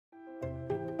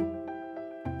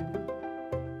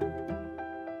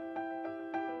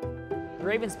The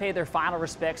Ravens paid their final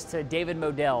respects to David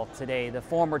Modell today. The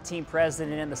former team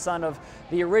president and the son of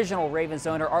the original Ravens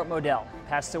owner, Art Modell,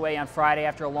 passed away on Friday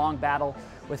after a long battle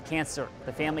with cancer.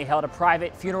 The family held a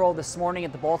private funeral this morning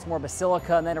at the Baltimore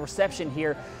Basilica and then a reception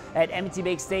here at M&T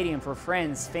Bank Stadium for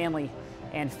friends, family,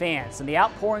 and fans. And the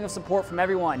outpouring of support from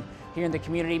everyone here in the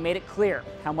community made it clear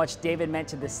how much David meant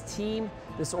to this team,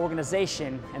 this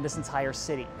organization, and this entire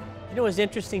city. You know, what was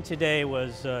interesting today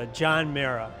was John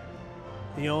Mara,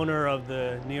 the owner of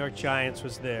the New York Giants,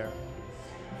 was there.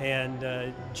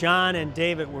 And John and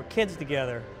David were kids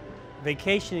together,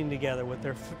 vacationing together with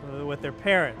their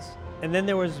parents. And then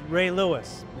there was Ray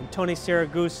Lewis and Tony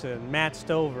Siragusa and Matt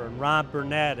Stover and Rob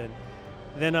Burnett, and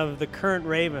then of the current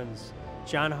Ravens,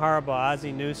 John Harbaugh,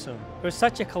 Ozzie Newsome. There was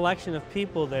such a collection of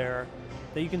people there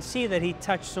that you can see that he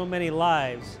touched so many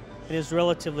lives in his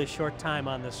relatively short time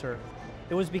on this earth.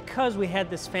 It was because we had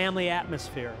this family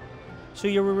atmosphere. So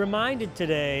you were reminded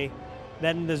today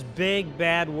that in this big,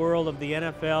 bad world of the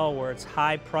NFL where it's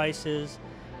high prices,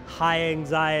 high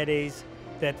anxieties,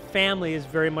 that family is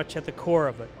very much at the core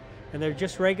of it. And they're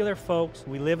just regular folks.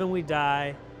 We live and we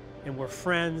die, and we're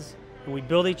friends, and we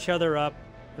build each other up,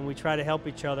 and we try to help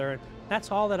each other. And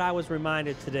that's all that I was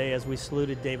reminded today as we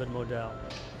saluted David Modell.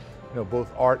 You know, both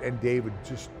Art and David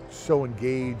just so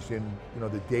engaged in, you know,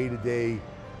 the day-to-day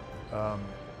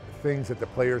things that the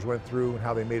players went through and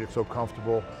how they made it so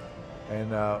comfortable.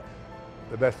 And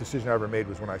the best decision I ever made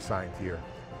was when I signed here.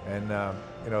 And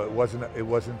you know, it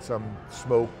wasn't some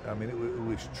smoke. I mean, it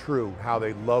was true how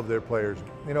they love their players.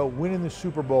 You know, winning the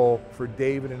Super Bowl for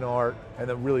David and Art, and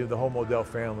then really the whole Modell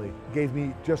family, gave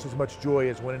me just as much joy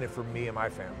as winning it for me and my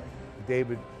family.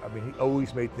 David, I mean, he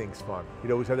always made things fun. He'd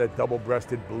always have that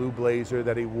double-breasted blue blazer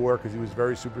that he wore because he was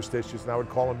very superstitious, and I would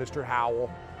call him Mr.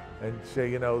 Howell and say,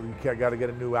 you know, you got to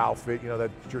get a new outfit, you know, that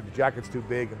the jacket's too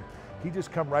big. And he'd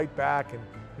just come right back, and,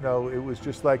 you know, it was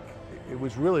just like, it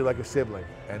was really like a sibling.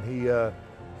 And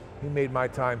he made my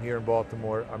time here in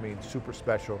Baltimore, I mean, super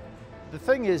special. The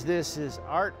thing is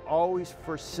Art always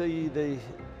foresee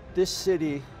this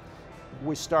city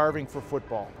was starving for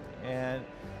football. And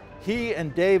he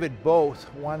and David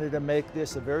both wanted to make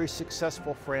this a very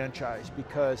successful franchise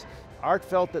because Art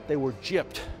felt that they were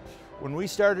gypped. When we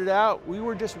started out, we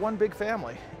were just one big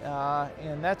family.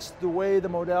 And that's the way the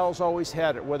Modells always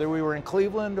had it, whether we were in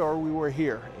Cleveland or we were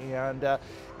here. And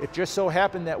it just so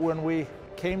happened that when we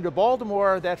came to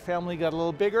Baltimore, that family got a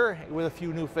little bigger with a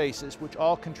few new faces, which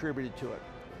all contributed to it.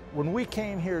 When we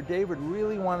came here, David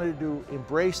really wanted to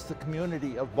embrace the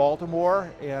community of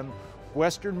Baltimore and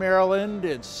Western Maryland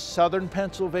and Southern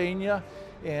Pennsylvania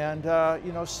and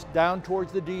you know, down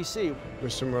towards the DC.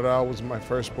 Mr. Modell was my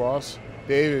first boss.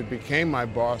 David became my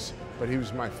boss, but he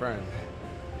was my friend.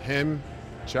 Him,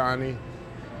 Johnny,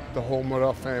 the whole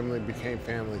Modell family became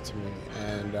family to me.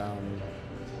 And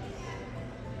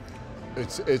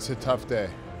it's a tough day.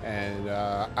 And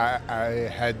I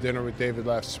had dinner with David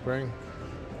last spring,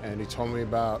 and he told me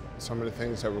about some of the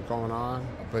things that were going on,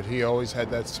 but he always had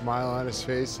that smile on his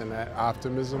face and that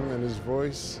optimism in his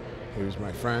voice. He was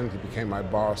my friend, he became my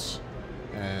boss,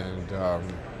 and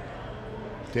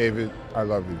David, I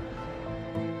love you.